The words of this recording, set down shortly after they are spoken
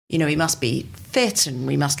we must be fit and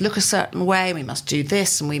we must look a certain way, and we must do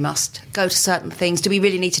this and we must go to certain things. Do we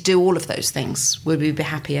really need to do all of those things? Would we be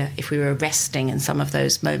happier if we were resting in some of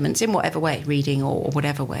those moments, in whatever way, reading or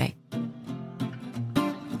whatever way?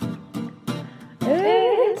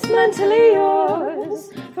 It's Mentally Yours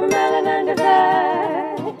from Ellen and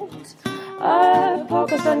Yvette. A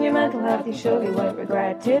podcast on your mental health you surely won't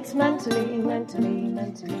regret. It's mentally yours.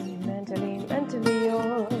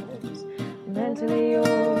 Mentally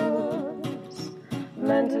yours.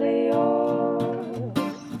 Mentally yours.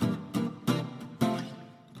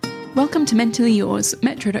 Welcome to Mentally Yours,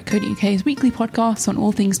 Metro.co.uk's weekly podcast on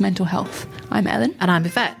all things mental health. I'm Ellen. And I'm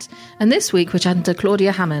Yvette. And this week we're chatting to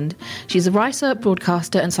Claudia Hammond. She's a writer,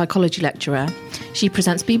 broadcaster and psychology lecturer. She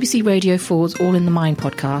presents BBC Radio 4's All in the Mind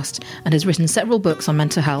podcast and has written several books on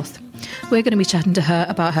mental health. We're going to be chatting to her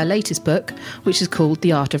about her latest book, which is called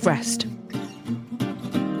The Art of Rest.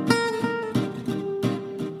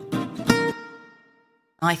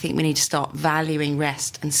 I think we need to start valuing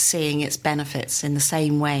rest and seeing its benefits in the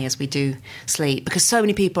same way as we do sleep, because so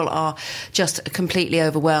many people are just completely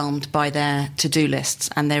overwhelmed by their to-do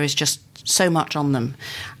lists, and there is just so much on them,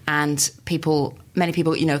 and many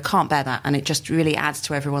people can't bear that, and it just really adds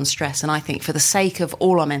to everyone's stress. And I think for the sake of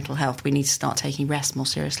all our mental health, we need to start taking rest more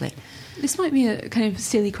seriously. This might be a kind of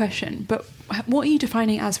silly question, but what are you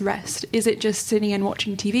defining as rest? Is it just sitting and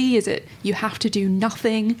watching TV? Is it you have to do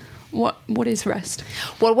nothing? What is rest?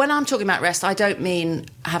 Well, when I'm talking about rest, I don't mean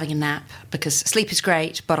having a nap, because sleep is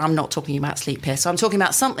great, but I'm not talking about sleep here. So I'm talking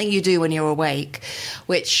about something you do when you're awake,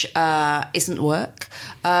 which isn't work,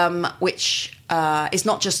 which is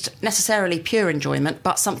not just necessarily pure enjoyment,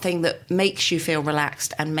 but something that makes you feel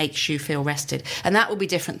relaxed and makes you feel rested. And that will be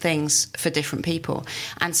different things for different people.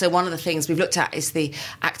 And so one of the things we've looked at is the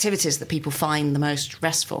activities that people find the most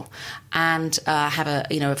restful, and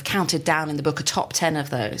have counted down in the book a top 10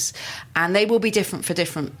 of those. And they will be different for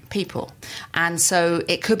different people. And so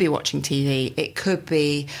it could be watching TV, it could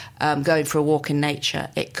be going for a walk in nature,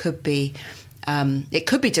 it could be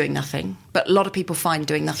doing nothing, but a lot of people find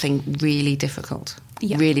doing nothing really difficult.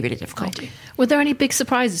 Yeah. Really, really difficult. Were there any big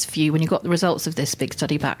surprises for you when you got the results of this big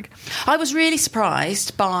study back? I was really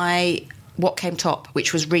surprised by what came top,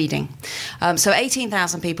 which was reading. So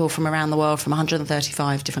 18,000 people from around the world, from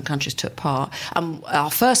 135 different countries, took part. Our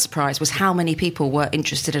first surprise was how many people were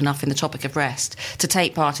interested enough in the topic of rest to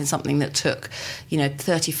take part in something that took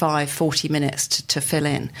 35, 40 minutes to fill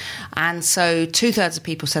in. And so 2/3 of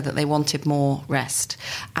people said that they wanted more rest.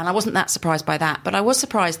 And I wasn't that surprised by that, but I was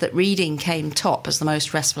surprised that reading came top as the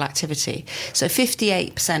most restful activity. So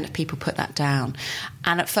 58% of people put that down.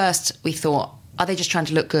 And at first we thought, are they just trying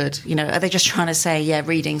to look good? Are they just trying to say, yeah,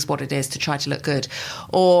 reading's what it is, to try to look good?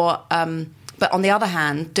 But on the other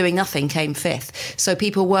hand, doing nothing came fifth. So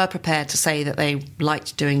people were prepared to say that they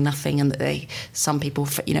liked doing nothing, and that some people,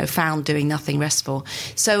 found doing nothing restful.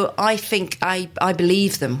 So I think I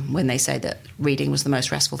believe them when they say that reading was the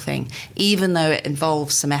most restful thing, even though it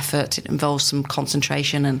involves some effort, it involves some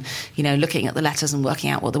concentration, and looking at the letters and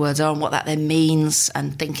working out what the words are and what that then means,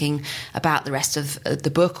 and thinking about the rest of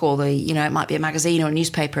the book, or it might be a magazine or a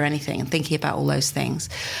newspaper or anything, and thinking about all those things.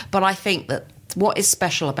 But I think that what is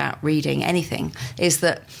special about reading anything is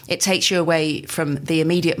that it takes you away from the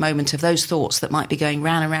immediate moment of those thoughts that might be going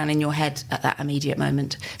round and round in your head at that immediate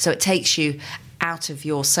moment. So it takes you out of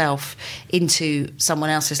yourself into someone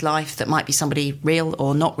else's life that might be somebody real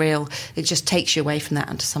or not real. It just takes you away from that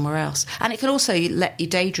into somewhere else. And it can also let you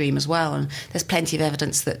daydream as well. And there's plenty of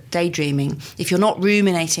evidence that daydreaming, if you're not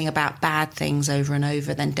ruminating about bad things over and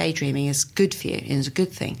over, then daydreaming is good for you, is a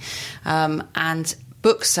good thing. And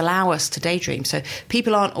books allow us to daydream. So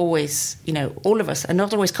people aren't always, all of us are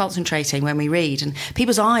not always concentrating when we read, and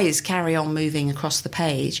people's eyes carry on moving across the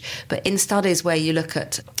page. But in studies where you look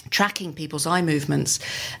at tracking people's eye movements,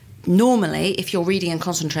 normally, if you're reading and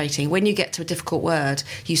concentrating, when you get to a difficult word,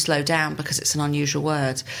 you slow down because it's an unusual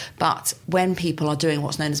word. But when people are doing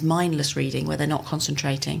what's known as mindless reading, where they're not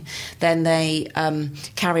concentrating, then they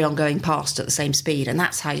carry on going past at the same speed. And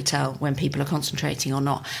that's how you tell when people are concentrating or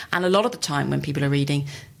not. And a lot of the time when people are reading,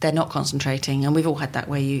 they're not concentrating. And we've all had that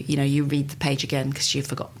where you read the page again because you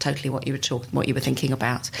forgot totally what you were thinking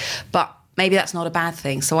about. But maybe that's not a bad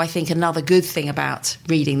thing. So I think another good thing about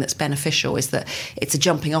reading that's beneficial is that it's a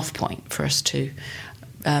jumping off point for us to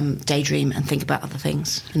daydream and think about other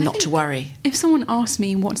things and not to worry. If someone asked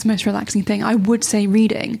me what's the most relaxing thing, I would say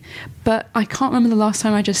reading. But I can't remember the last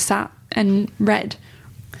time I just sat and read.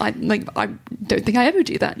 I don't think I ever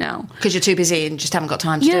do that now. Because you're too busy and just haven't got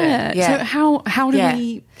time to do it. So how do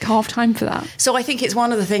we carve time for that? So I think it's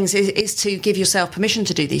one of the things is to give yourself permission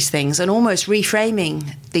to do these things, and almost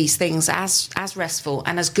reframing these things as restful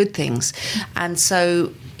and as good things. And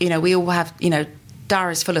so, we all have,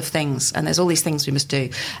 diaries full of things, and there's all these things we must do.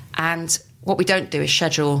 And what we don't do is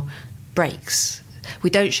schedule breaks. We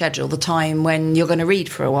don't schedule the time when you're going to read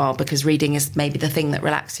for a while, because reading is maybe the thing that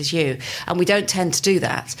relaxes you. And we don't tend to do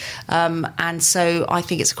that. And so I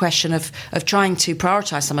think it's a question of trying to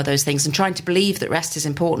prioritise some of those things and trying to believe that rest is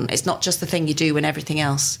important. It's not just the thing you do when everything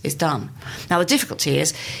else is done. Now, the difficulty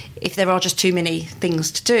is if there are just too many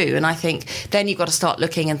things to do. And I think then you've got to start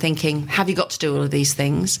looking and thinking, have you got to do all of these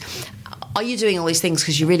things? Are you doing all these things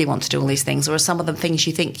because you really want to do all these things, or are some of them things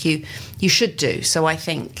you think you should do? So I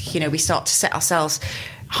think, we start to set ourselves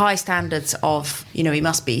high standards of, we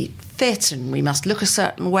must be fit and we must look a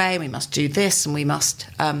certain way, and we must do this and we must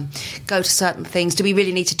go to certain things. Do we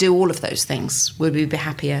really need to do all of those things? Would we be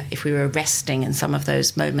happier if we were resting in some of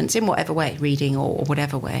those moments, in whatever way, reading or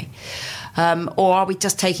whatever way? Or are we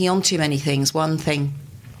just taking on too many things? One thing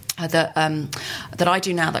that I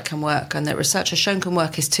do now that can work, and that research has shown can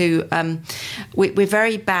work, is to we're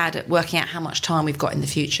very bad at working out how much time we've got in the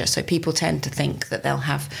future. So people tend to think that they'll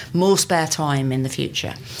have more spare time in the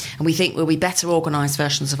future, and we think we'll be better organised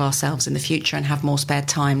versions of ourselves in the future and have more spare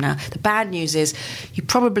time. Now, the bad news is you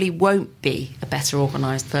probably won't be a better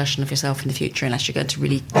organised version of yourself in the future unless you're going to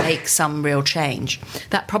really make some real change.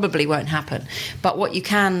 That probably won't happen. But what you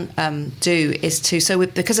can do is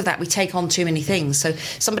because of that, we take on too many things. So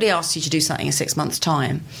somebody asks you to do something in 6 months'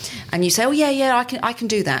 time, and you say, "Oh yeah, I can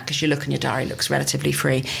do that," because you look and your diary looks relatively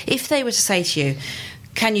free. If they were to say to you,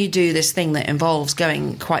 "Can you do this thing that involves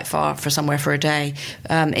going quite far for somewhere for a day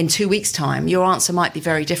in 2 weeks' time?" your answer might be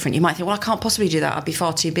very different. You might think, "Well, I can't possibly do that. I'd be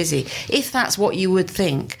far too busy." If that's what you would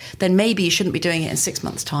think, then maybe you shouldn't be doing it in 6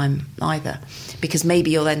 months' time either, because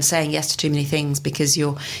maybe you're then saying yes to too many things, because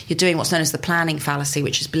you're doing what's known as the planning fallacy,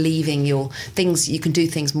 which is believing you can do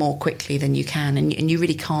things more quickly than you can, and you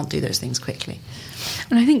really can't do those things quickly.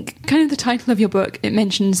 And I think kind of the title of your book, it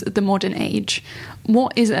mentions the modern age.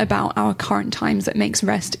 What is it about our current times that makes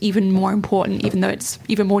rest even more important, even though it's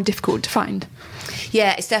even more difficult to find?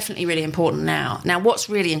 Yeah, it's definitely really important now. Now, what's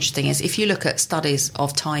really interesting is if you look at studies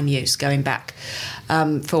of time use going back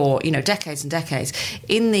for decades and decades,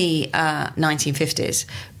 in the 1950s,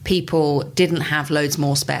 people didn't have loads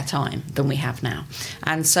more spare time than we have now,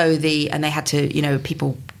 and so they had to,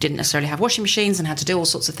 people didn't necessarily have washing machines and had to do all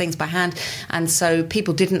sorts of things by hand, and so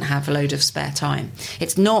people didn't have a load of spare time.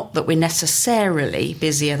 It's not that we're necessarily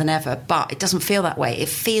busier than ever, but it doesn't feel that way. It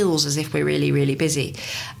feels as if we're really, really busy,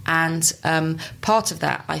 and part of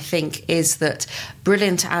that, I think, is that,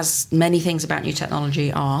 brilliant as many things about new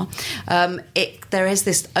technology are, there is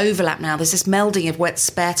this overlap now. There's this melding of what's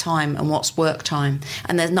spare time and what's work time,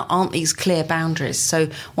 and there aren't these clear boundaries. So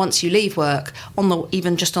once you leave work,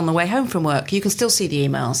 even just on the way home from work, you can still see the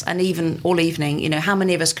emails, and even all evening. How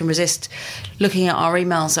many of us can resist looking at our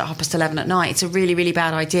emails at 11:30 at night? It's a really, really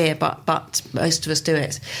bad idea, but most of us do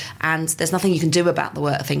it, and there's nothing you can do about the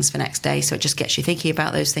work things for next day. So it just gets you thinking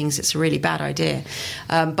about those things. It's a really bad idea,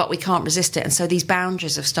 but we can't resist it, and so these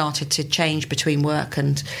boundaries have started to change between work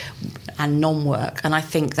and non-work, and I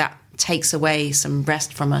think that takes away some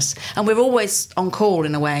rest from us. And we're always on call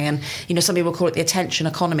in a way, and some people call it the attention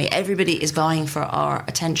economy. Everybody is vying for our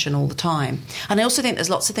attention all the time. And I also think there's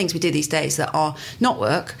lots of things we do these days that are not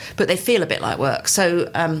work, but they feel a bit like work. So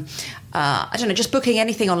I don't know, just booking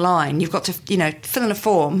anything online, you've got to fill in a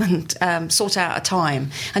form and sort out a time,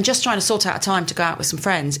 and just trying to sort out a time to go out with some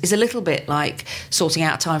friends is a little bit like sorting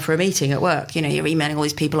out a time for a meeting at work. You're emailing all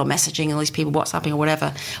these people or messaging all these people, WhatsApping or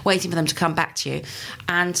whatever, waiting for them to come back to you,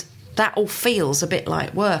 and that all feels a bit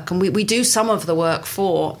like work. And we do some of the work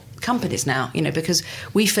for companies now, because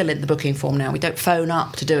we fill in the booking form now. We don't phone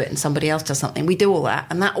up to do it and somebody else does something. We do all that,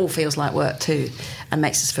 and that all feels like work too, and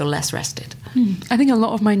makes us feel less rested. I think a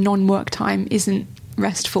lot of my non-work time isn't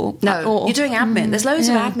restful at all. You're doing admin. There's loads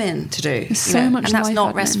of admin to do. There's so much, and that's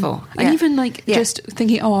not admin. restful. And even just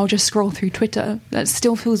thinking, I'll just scroll through Twitter. That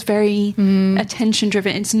still feels very attention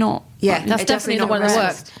driven. It's not. Yeah, that's definitely the one that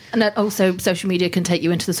works. And that also, social media can take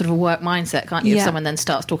you into the sort of a work mindset, can't you? If someone then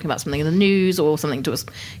starts talking about something in the news or something to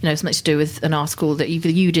something to do with an article that either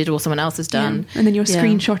you did or someone else has done, and then you're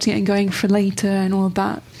screenshotting it and going for later and all of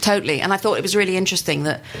that. Totally. And I thought it was really interesting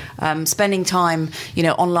that spending time,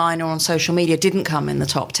 online or on social media didn't come in the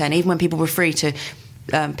top 10, even when people were free to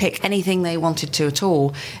pick anything they wanted to at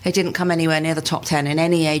all, it didn't come anywhere near the top 10 in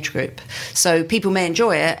any age group. So people may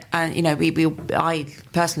enjoy it, and I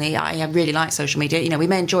personally really like social media. We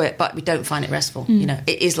may enjoy it, but we don't find it restful.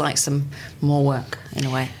 It is like some more work in a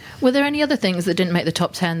way. Were there any other things that didn't make the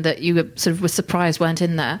top 10 that you were surprised weren't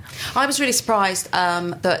in there? I was really surprised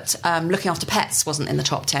that looking after pets wasn't in the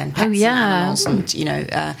top 10. Pets and animals,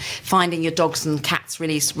 and finding your dogs and cats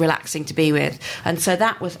really relaxing to be with. And so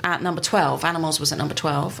that was at number 12. Animals was at number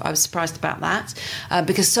 12. I was surprised about that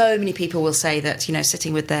because so many people will say that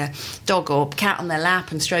sitting with their dog or cat on their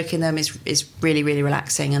lap and stroking them is really, really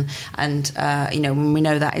relaxing, and when we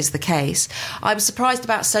know that is the case. I was surprised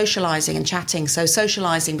about socialising and chatting. So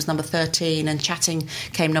socialising was number 13, and chatting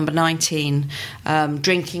came number 19.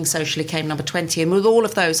 Drinking socially came number 20. And with all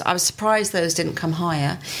of those, I was surprised those didn't come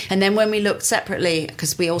higher. And then when we looked separately,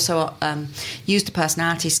 because we also used a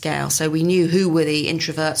personality scale, so we knew who were the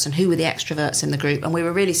introverts and who were the extroverts in the group, and we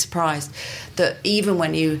were really surprised that even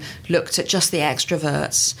when you looked at just the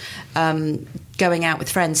extroverts, going out with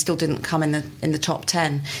friends still didn't come in the top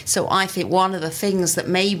 10. So I think one of the things that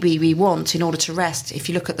maybe we want in order to rest, if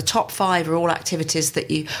you look at the top 5, are all activities that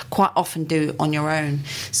you quite often do on your own.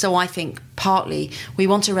 So I think partly we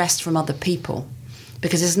want to rest from other people,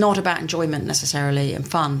 because it's not about enjoyment necessarily and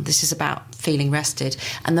fun. This is about feeling rested.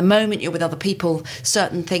 And the moment you're with other people,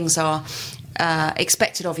 certain things are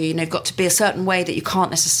expected of you. You've got to be a certain way that you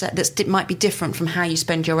can't necessarily, that might be different from how you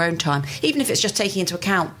spend your own time, even if it's just taking into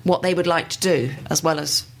account what they would like to do as well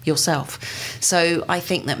as yourself. So I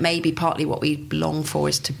think that maybe partly what we long for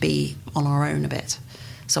is to be on our own a bit.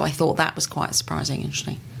 So I thought that was quite surprising,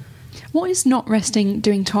 actually. What is not resting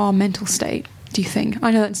doing to our mental state, do you think?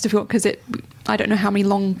 I know that's difficult because I don't know how many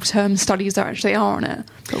long-term studies there actually are on it,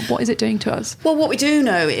 but what is it doing to us? Well, what we do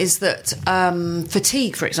know is that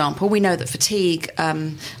fatigue, for example, we know that fatigue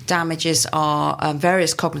damages our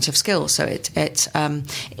various cognitive skills. So it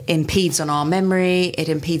impedes on our memory, it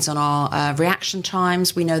impedes on our reaction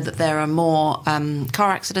times. We know that there are more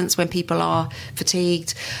car accidents when people are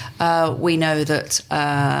fatigued. We know that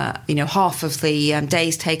half of the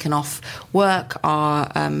days taken off work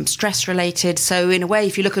are stress-related. So in a way,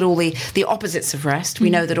 if you look at all the opposites of rest, we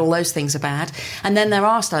know that all those things are bad. And then there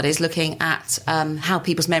are studies looking at how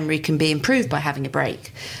people's memory can be improved by having a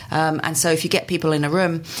break. And so if you get people in a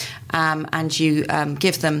room and you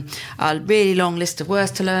give them a really long list of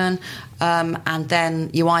words to learn, and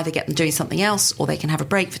then you either get them doing something else or they can have a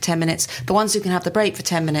break for 10 minutes. The ones who can have the break for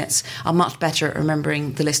 10 minutes are much better at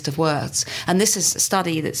remembering the list of words. And this is a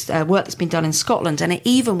study work that's been done in Scotland, and it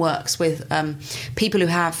even works with people who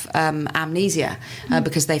have amnesia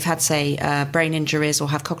because they've had, say, brain injuries or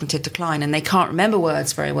have cognitive decline and they can't remember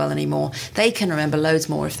words very well anymore. They can remember loads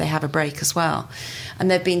more if they have a break as well. And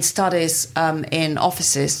there have been studies in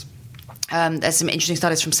offices. There's some interesting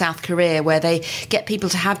studies from South Korea where they get people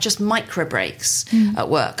to have just micro breaks at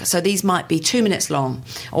work. So these might be 2 minutes long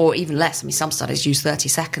or even less. I mean, some studies use 30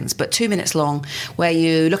 seconds, but 2 minutes long, where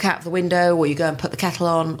you look out the window or you go and put the kettle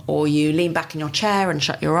on or you lean back in your chair and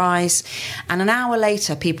shut your eyes. And an hour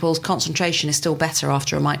later, people's concentration is still better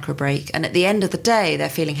after a micro break. And at the end of the day, they're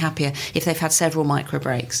feeling happier if they've had several micro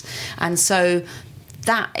breaks. And so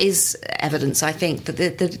that is evidence, I think, that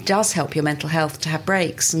it does help your mental health to have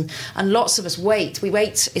breaks. And lots of us wait. We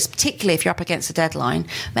wait, particularly if you're up against a deadline.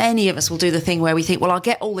 Many of us will do the thing where we think, well, I'll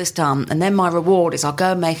get all this done, and then my reward is I'll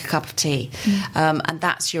go and make a cup of tea. And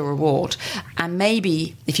that's your reward. And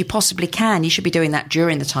maybe, if you possibly can, you should be doing that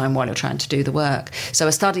during the time while you're trying to do the work. So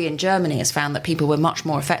a study in Germany has found that people were much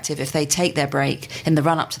more effective if they take their break in the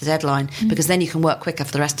run-up to the deadline, because then you can work quicker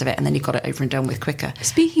for the rest of it, and then you've got it over and done with quicker.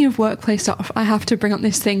 Speaking of workplace stuff, I have to bring up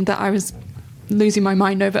this thing that I was losing my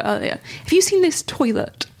mind over earlier. Have you seen this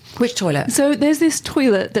toilet? Which toilet? So there's this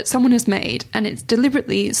toilet that someone has made, and it's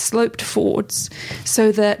deliberately sloped forwards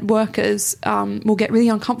so that workers will get really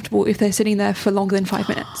uncomfortable if they're sitting there for longer than 5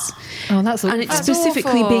 minutes. Oh, that's awful. And it's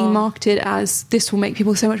specifically being marketed as this will make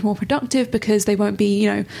people so much more productive because they won't be,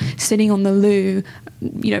 sitting on the loo,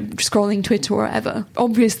 scrolling Twitter or whatever.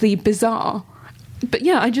 Obviously bizarre. But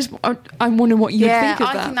yeah, I wonder what you think of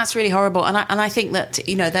that. I think that's really horrible, and I think that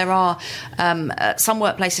there are some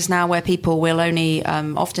workplaces now where people will only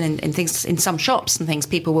often in things in some shops and things,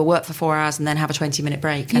 people will work for 4 hours and then have a 20-minute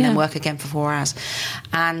break and then work again for 4 hours,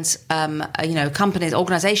 and companies,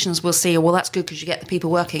 organisations will see, well, that's good because you get the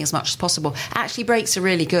people working as much as possible. Actually, breaks are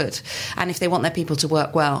really good, and if they want their people to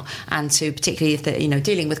work well, and to particularly if they're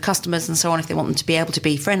dealing with customers and so on, if they want them to be able to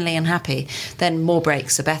be friendly and happy, then more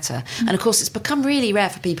breaks are better. And of course, it's become really really rare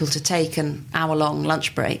for people to take an hour-long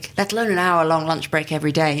lunch break, let alone an hour-long lunch break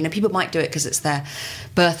every day. You know, people might do it because it's their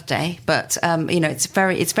birthday, but you know, it's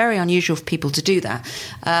very unusual for people to do that,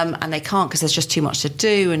 and they can't because there's just too much to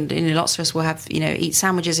do. And you know, lots of us will have, you know, eat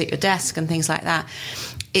sandwiches at your desk and things like that.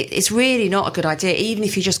 It's really not a good idea. Even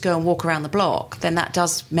if you just go and walk around the block, then that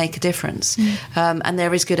does make a difference. And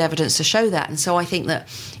there is good evidence to show that. And so I think that,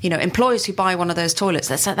 you know, employers who buy one of those toilets,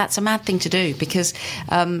 that's a mad thing to do, because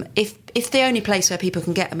if the only place where people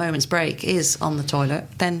can get a moment's break is on the toilet,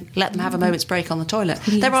 then let them have a moment's break on the toilet.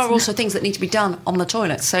 Please. There are also things that need to be done on the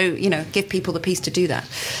toilet. So, you know, give people the peace to do that.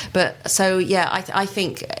 But so, yeah, I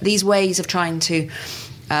think these ways of trying to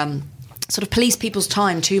sort of police people's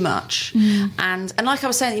time too much. And like I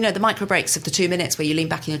was saying, you know, the micro breaks of the 2 minutes where you lean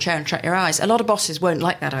back in your chair and shut your eyes, a lot of bosses won't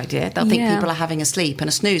like that idea. They'll think people are having a sleep and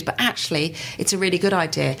a snooze, but actually it's a really good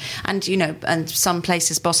idea. And, you know, and some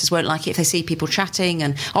places bosses won't like it if they see people chatting,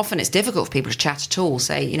 and often it's difficult for people to chat at all.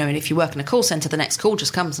 Say, you know, and if you work in a call centre, the next call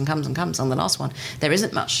just comes and comes and comes. On the last one, there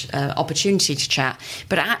isn't much opportunity to chat,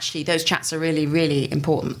 but actually those chats are really, really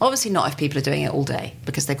important. Obviously not if people are doing it all day,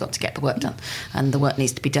 because they've got to get the work done and the work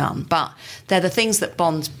needs to be done. But they're the things that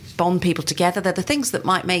bond people together. They're the things that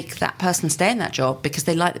might make that person stay in that job because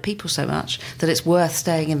they like the people so much that it's worth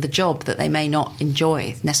staying in the job that they may not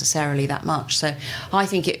enjoy necessarily that much. So I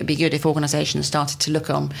think it would be good if organisations started to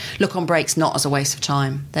look on breaks not as a waste of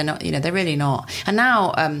time. They're not, you know, they're really not. And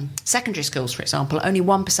now secondary schools, for example, only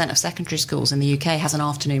 1% of secondary schools in the UK has an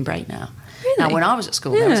afternoon break now. Really? Now, when I was at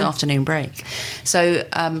school, there was afternoon break. So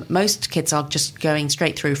most kids are just going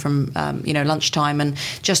straight through from, you know, lunchtime, and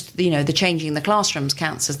just, you know, the changing the classrooms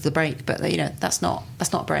counts as the break. But, you know, that's not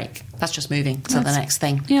a break. That's just moving to the next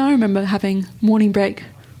thing. Yeah, I remember having morning break,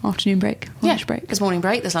 afternoon break, lunch break. There's morning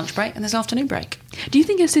break, there's lunch break, and there's afternoon break. Do you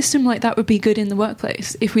think a system like that would be good in the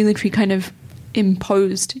workplace if we literally kind of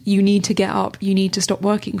imposed, you need to get up, you need to stop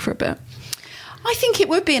working for a bit? I think it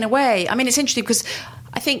would be, in a way. I mean, it's interesting because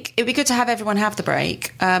I think it would be good to have everyone have the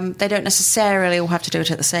break. They don't necessarily all have to do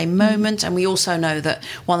it at the same moment. And we also know that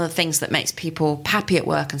one of the things that makes people happy at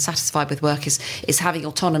work and satisfied with work is having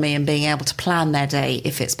autonomy and being able to plan their day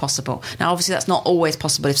if it's possible. Now, obviously, that's not always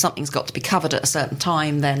possible. If something's got to be covered at a certain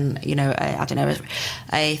time, then, you know, I don't know,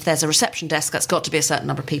 if there's a reception desk, that's got to be a certain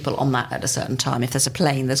number of people on that at a certain time. If there's a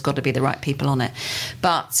plane, there's got to be the right people on it.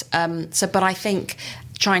 But I think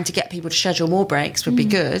trying to get people to schedule more breaks would be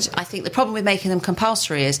good. I think the problem with making them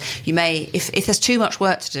compulsory is you may, if there's too much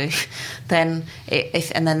work to do, then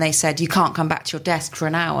and then they said you can't come back to your desk for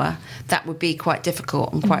an hour, that would be quite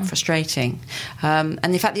difficult and quite frustrating. And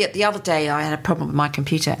in fact, the other day I had a problem with my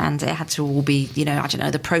computer, and it had to all be, you know, I don't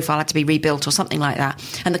know, the profile had to be rebuilt or something like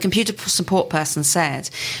that. And the computer support person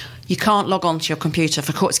said, you can't log on to your computer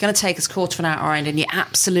for it's going to take us quarter of an hour and you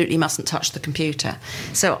absolutely mustn't touch the computer.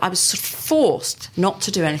 So I was sort of forced not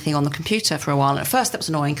to do anything on the computer for a while. And at first that was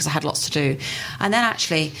annoying because I had lots to do. And then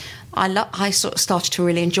actually I sort of started to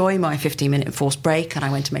really enjoy my 15-minute enforced break, and I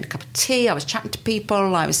went and made a cup of tea. I was chatting to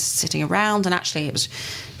people. I was sitting around, and actually it was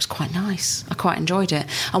quite nice. I quite enjoyed it.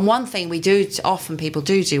 And one thing we do, often people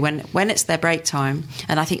do when it's their break time,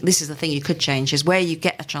 and I think this is the thing you could change, is where you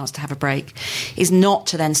get a chance to have a break, is not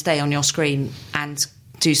to then stay on your screen and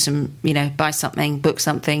do some, you know, buy something, book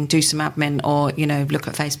something, do some admin, or, you know, look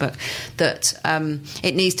at Facebook. That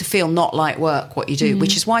it needs to feel not like work what you do,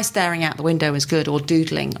 which is why staring out the window is good, or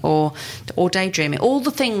doodling, or daydreaming. All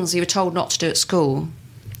the things you were told not to do at school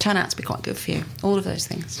turn out to be quite good for you. All of those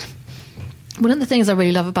things. One of the things I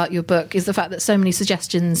really love about your book is the fact that so many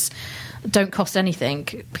suggestions don't cost anything,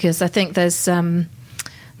 because I think there's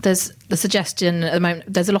the suggestion at the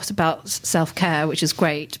moment, there's a lot about self-care, which is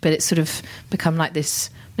great, but it's sort of become like this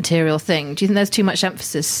material thing. Do you think there's too much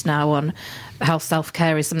emphasis now on how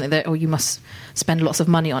self-care is something that, or you must spend lots of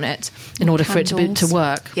money on it in order for it to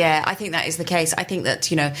work? Yeah, I think that is the case. I think that,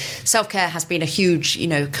 you know, self-care has been a huge, you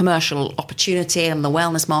know, commercial opportunity, and the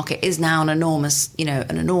wellness market is now an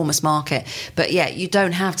enormous market. But yeah, you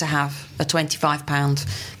don't have to have a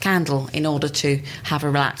 £25 candle in order to have a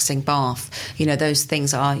relaxing bath. You know, those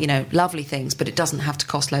things are, you know, lovely things, but it doesn't have to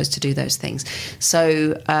cost loads to do those things.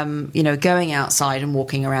 So, you know, going outside and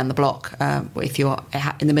walking around the block, if you're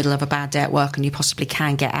in the middle of a bad day at work and you possibly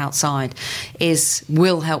can get outside,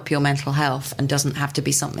 will help your mental health, and doesn't have to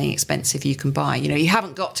be something expensive you can buy. You know, you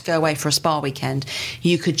haven't got to go away for a spa weekend.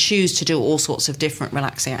 You could choose to do all sorts of different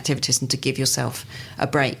relaxing activities and to give yourself a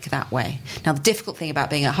break that way. Now, the difficult thing about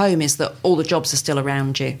being at home is that all the jobs are still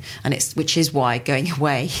around you, and which is why going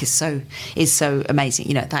away is so amazing.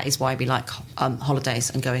 You know, that is why we like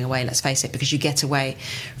holidays and going away, let's face it, because you get away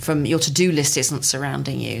from your to-do list isn't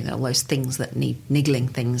surrounding you. All those things that need niggling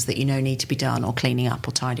things that you know need to be done, or cleaning up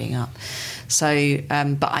or tidying up. So,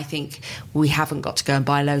 but I think we haven't got to go and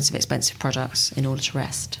buy loads of expensive products in order to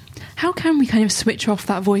rest. How can we kind of switch off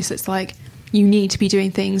that voice that's like, you need to be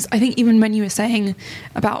doing things? I think even when you were saying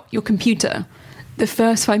about your computer, the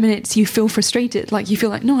first 5 minutes you feel frustrated, like you feel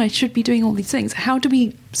like, no, I should be doing all these things. How do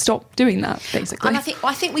we stop doing that, basically? And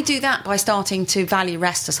I think we do that by starting to value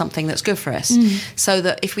rest as something that's good for us, so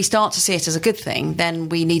that if we start to see it as a good thing, then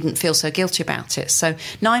we needn't feel so guilty about it. So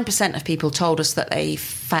 9% of people told us that they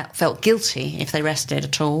felt guilty if they rested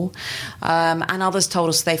at all, and others told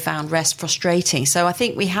us they found rest frustrating. So I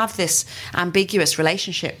think we have this ambiguous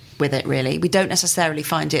relationship with it, really. We don't necessarily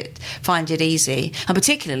find it easy, and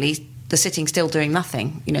particularly the sitting still doing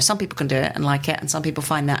nothing. You know, some people can do it and like it, and some people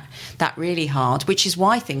find that really hard, which is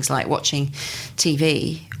why things like watching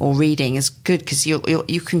TV or reading is good, because you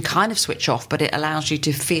can kind of switch off, but it allows you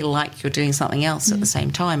to feel like you're doing something else at the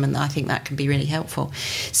same time, and I think that can be really helpful.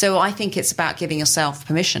 So I think it's about giving yourself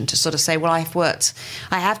permission to sort of say, well, I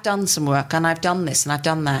have done some work, and I've done this and I've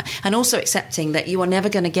done that, and also accepting that you are never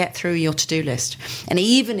going to get through your to-do list. And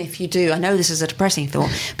even if you do, I know this is a depressing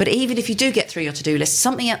thought, but even if you do get through your to-do list,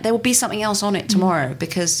 there will be something else on it tomorrow,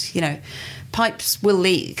 because, you know, pipes will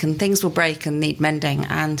leak and things will break and need mending,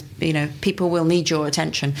 and, you know, people will need your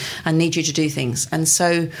attention and need you to do things. And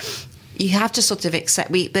so you have to sort of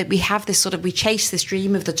accept that we have this sort of, we chase this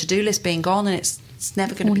dream of the to-do list being gone, and it's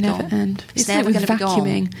never going to be never gone. End. It's never like going to be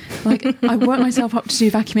vacuuming. gone. Like, I work myself up to do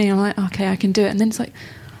vacuuming, and I'm like, okay, I can do it, and then it's like,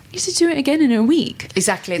 I used to do it again in a week.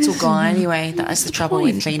 Exactly, it's all gone anyway. That is the trouble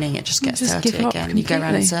with cleaning. It just gets dirty again. You go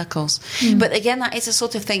around in circles. But again, that is a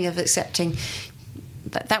sort of thing of accepting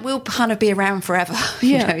that will kind of be around forever.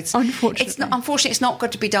 Yeah, you know, unfortunately, it's not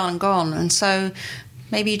got to be done and gone. And so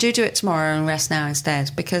maybe you do it tomorrow and rest now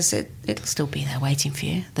instead, because it'll still be there waiting for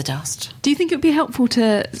you, the dust. Do you think it would be helpful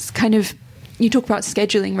to kind of, you talk about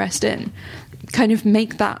scheduling rest in, kind of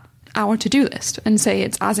make that our to-do list and say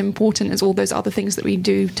it's as important as all those other things that we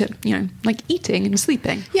do to, you know, like eating and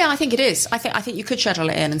sleeping? Yeah, I think it is. I think you could schedule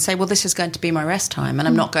it in and say, well, this is going to be my rest time, and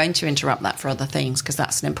I'm not going to interrupt that for other things, because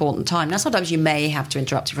that's an important time. Now, sometimes you may have to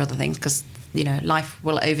interrupt it for other things, because, you know, life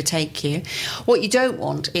will overtake you. What you don't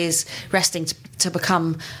want is resting to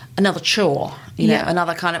become another chore, you know,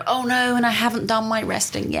 another kind of, oh no, and I haven't done my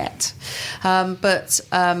resting yet.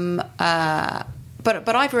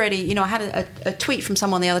 But I've already, you know, I had a tweet from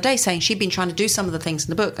someone the other day saying she'd been trying to do some of the things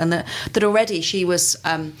in the book, and that already she was,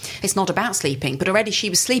 it's not about sleeping, but already she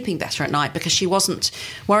was sleeping better at night because she wasn't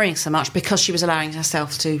worrying so much, because she was allowing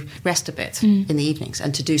herself to rest a bit in the evenings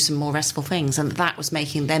and to do some more restful things, and that was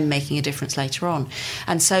making a difference later on.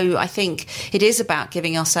 And so I think it is about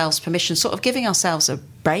giving ourselves permission, sort of giving ourselves a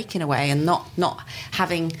break in a way, and not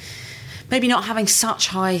having such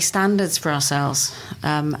high standards for ourselves,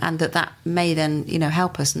 and that may then, you know,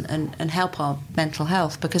 help us and help our mental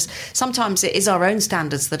health, because sometimes it is our own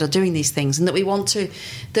standards that are doing these things, and that we want to,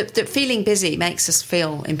 that feeling busy makes us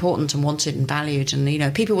feel important and wanted and valued. And, you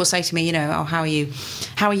know, people will say to me, you know, oh, how are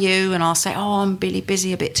you? And I'll say, oh, I'm really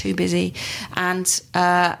busy, a bit too busy. And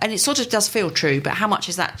it sort of does feel true, but how much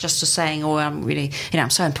is that just saying, oh, I'm really, you know, I'm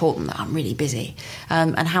so important that I'm really busy?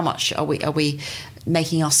 And how much are we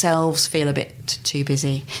making ourselves feel a bit too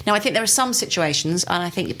busy? Now, I think there are some situations, and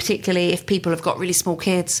I think particularly if people have got really small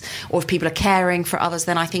kids, or if people are caring for others,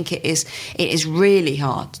 then I think it is really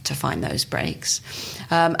hard to find those breaks.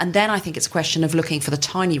 And then I think it's a question of looking for the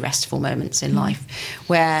tiny restful moments in life,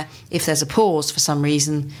 where if there's a pause for some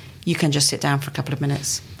reason, you can just sit down for a couple of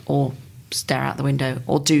minutes, or stare out the window,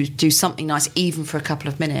 or do something nice even for a couple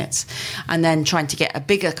of minutes. And then trying to get a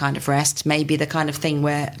bigger kind of rest, maybe the kind of thing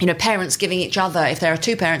where, you know, parents giving each other, if there are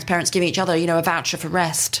two parents giving each other, you know, a voucher for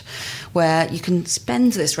rest, where you can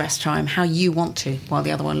spend this rest time how you want to while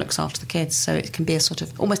the other one looks after the kids. So it can be a sort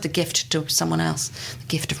of almost a gift to someone else, the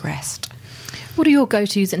gift of rest. What are your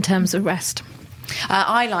go-tos in terms of rest?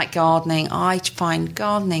 I like gardening. I find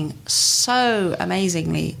gardening so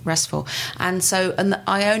amazingly restful. And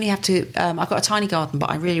I only have to, I've got a tiny garden, but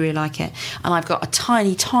I really, really like it. And I've got a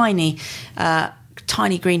tiny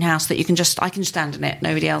greenhouse that I can just stand in it.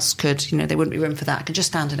 Nobody else could, you know, there wouldn't be room for that. I can just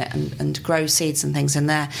stand in it and grow seeds and things in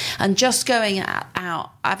there. And just going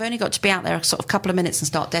out, I've only got to be out there a sort of couple of minutes and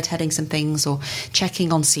start deadheading some things, or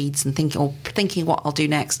checking on seeds and thinking what I'll do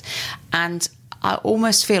next. And I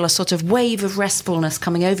almost feel a sort of wave of restfulness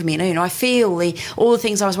coming over me. And, you know, I feel all the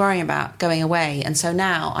things I was worrying about going away. And so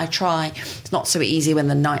now I try, it's not so easy when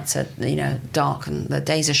the nights are, you know, dark and the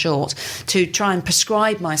days are short, to try and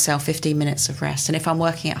prescribe myself 15 minutes of rest. And if I'm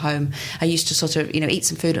working at home, I used to sort of, you know, eat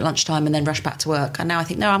some food at lunchtime and then rush back to work. And now I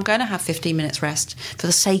think, no, I'm going to have 15 minutes rest for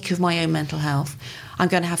the sake of my own mental health. I'm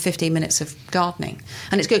going to have 15 minutes of gardening.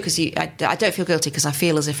 And it's good because I don't feel guilty because I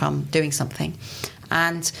feel as if I'm doing something.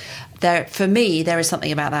 And for me, there is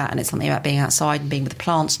something about that, and it's something about being outside and being with the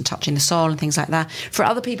plants and touching the soil and things like that. For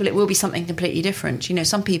other people, it will be something completely different. You know,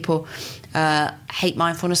 some people hate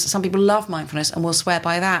mindfulness, some people love mindfulness and will swear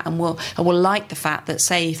by that, and will like the fact that,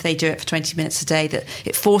 say, if they do it for 20 minutes a day, that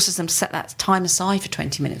it forces them to set that time aside for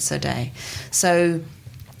 20 minutes a day. So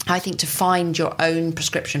I think to find your own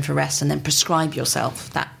prescription for rest and then prescribe yourself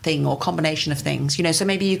that thing or combination of things, you know, so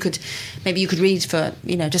maybe you could read for,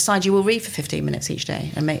 you know, decide you will read for 15 minutes each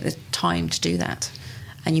day and make the time to do that.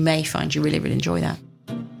 And you may find you really, really enjoy that.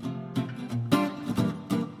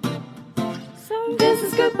 So this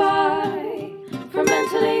is goodbye from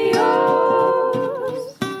Mentally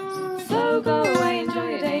Yours. So go away, enjoy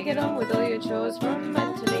your day, get on with all your chores from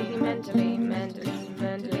Mentally Yours.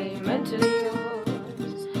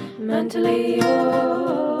 Mentally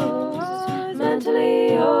yours,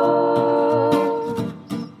 mentally yours.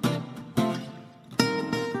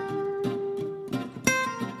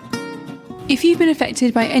 If you've been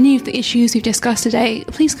affected by any of the issues we've discussed today,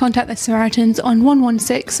 please contact the Samaritans on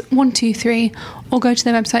 116 123 or go to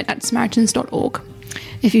their website at samaritans.org.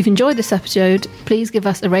 If you've enjoyed this episode, please give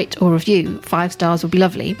us a rate or review. 5 stars would be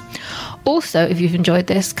lovely. Also, if you've enjoyed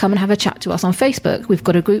this, come and have a chat to us on Facebook. We've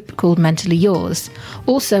got a group called Mentally Yours.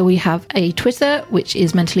 Also, we have a Twitter, which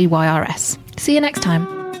is Mentally YRS. See you next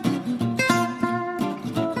time.